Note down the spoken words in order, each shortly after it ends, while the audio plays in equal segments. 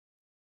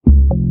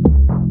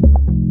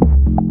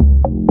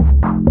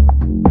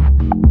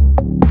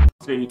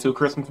YouTube?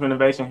 Christmas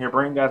Innovation here,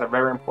 bringing you guys a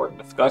very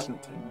important discussion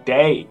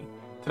today.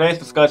 Today's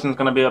discussion is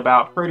going to be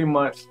about pretty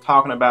much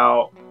talking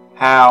about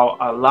how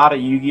a lot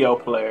of Yu-Gi-Oh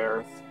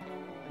players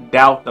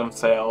doubt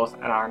themselves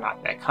and are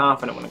not that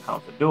confident when it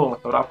comes to dueling.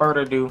 So without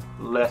further ado,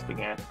 let's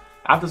begin.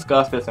 I've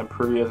discussed this in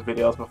previous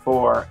videos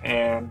before,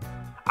 and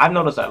I've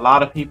noticed that a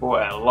lot of people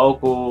at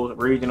locals,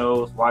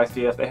 regionals,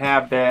 YCS, they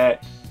have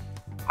that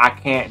I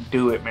can't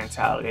do it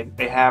mentality.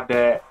 They have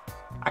that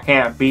I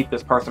can't beat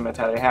this person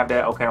mentality. They have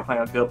that, okay, I'm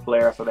playing a good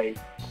player, so they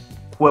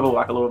quibble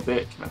like a little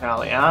bitch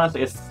mentality. And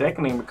honestly, it's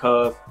sickening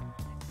because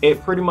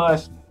it pretty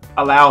much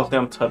allows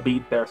them to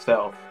beat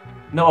themselves.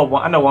 No,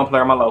 I know one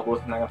player in my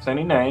locals, I'm not gonna say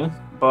any names,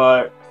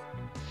 but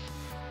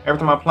every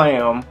time I play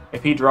him,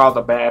 if he draws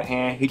a bad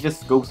hand, he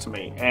just scoops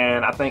me.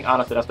 And I think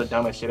honestly that's the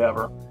dumbest shit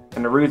ever.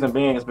 And the reason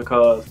being is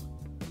because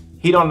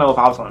he don't know if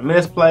I was gonna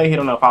misplay, he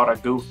don't know if I would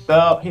have goofed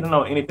up, he don't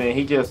know anything,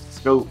 he just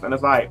scoops. And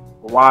it's like,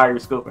 why are you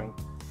scooping?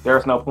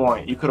 There's no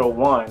point. You could have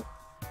won.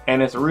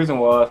 And the reason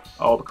was,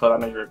 oh, because I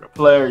know you're a good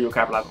player, you'll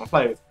capitalize on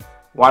plays.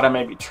 While that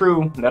may be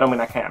true, that don't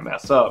mean I can't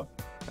mess up.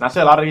 And I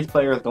see a lot of these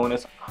players doing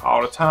this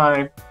all the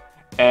time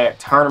at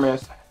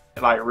tournaments,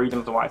 like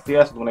regions and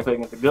YCS, when they play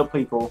against the good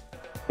people,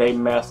 they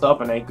mess up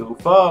and they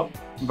goof up,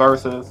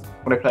 versus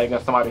when they play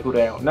against somebody who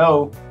they don't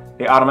know,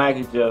 they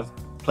automatically just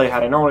play how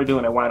they normally do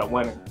and they wind up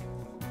winning.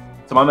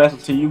 So my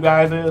message to you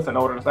guys is, in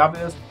order to stop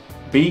this,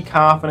 be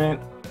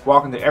confident,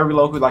 walk into every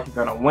local like you're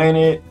gonna win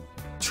it.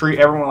 Treat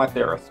everyone like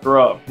they're a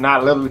scrub.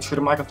 Not literally treat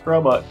them like a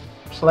scrub, but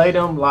play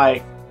them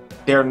like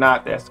they're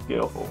not that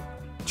skillful.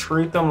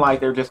 Treat them like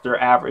they're just your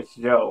average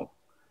Joe.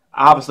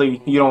 Obviously,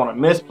 you don't want to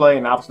misplay,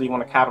 and obviously you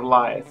want to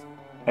capitalize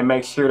and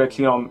make sure that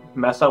you don't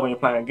mess up when you're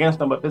playing against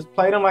them, but just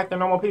play them like they're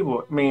normal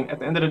people. I mean, at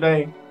the end of the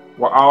day,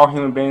 we're all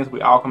human beings.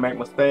 We all can make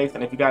mistakes,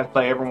 and if you guys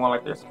play everyone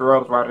like they're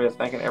scrubs rather than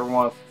thinking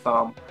everyone's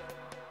some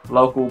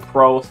local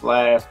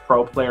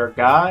pro/pro player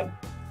god,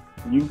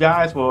 you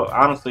guys will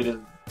honestly just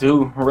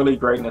do really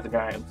great in this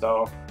game.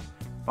 So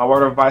my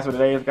word of advice for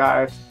today is,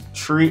 guys,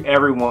 treat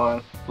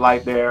everyone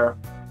like they're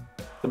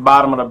the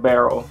bottom of the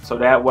barrel, so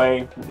that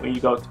way when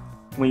you go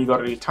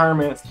to these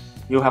tournaments,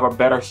 you'll have a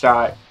better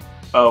shot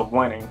of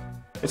winning.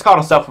 It's called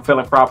a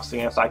self-fulfilling prophecy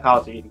in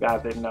psychology, if you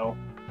guys didn't know.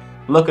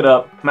 Look it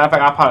up. Matter of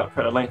fact, I'll probably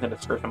put a link in the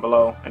description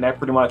below, and that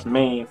pretty much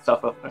means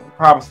self-fulfilling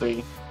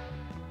prophecy.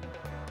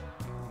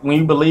 When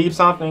you believe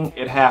something,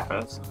 it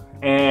happens.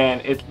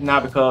 And it's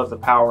not because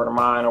of the power of the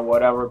mind or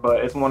whatever,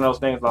 but it's one of those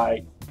things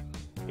like,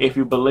 if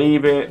you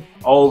believe it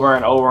over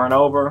and over and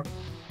over,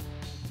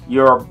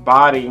 your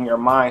body and your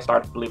mind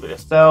start to believe it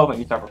itself, and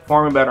you start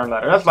performing better and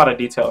better. There's a lot of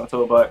detail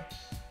into it, but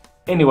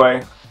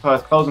anyway, so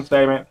as closing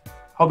statement,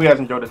 hope you guys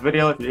enjoyed this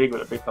video. If you're eager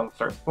with a big thumbs up,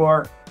 search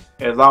support.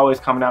 As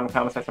always, comment down in the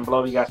comment section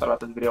below if you guys thought about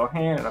this video at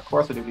hand. And of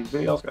course, I do these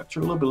videos because I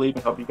truly believe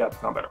and help you guys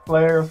become better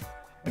players.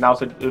 And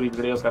also do these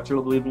videos because I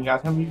truly believe in you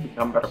guys help you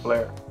become a better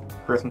player.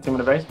 Christmas Team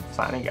Innovation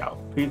signing out.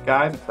 Peace,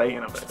 guys, and stay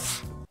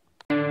innovative.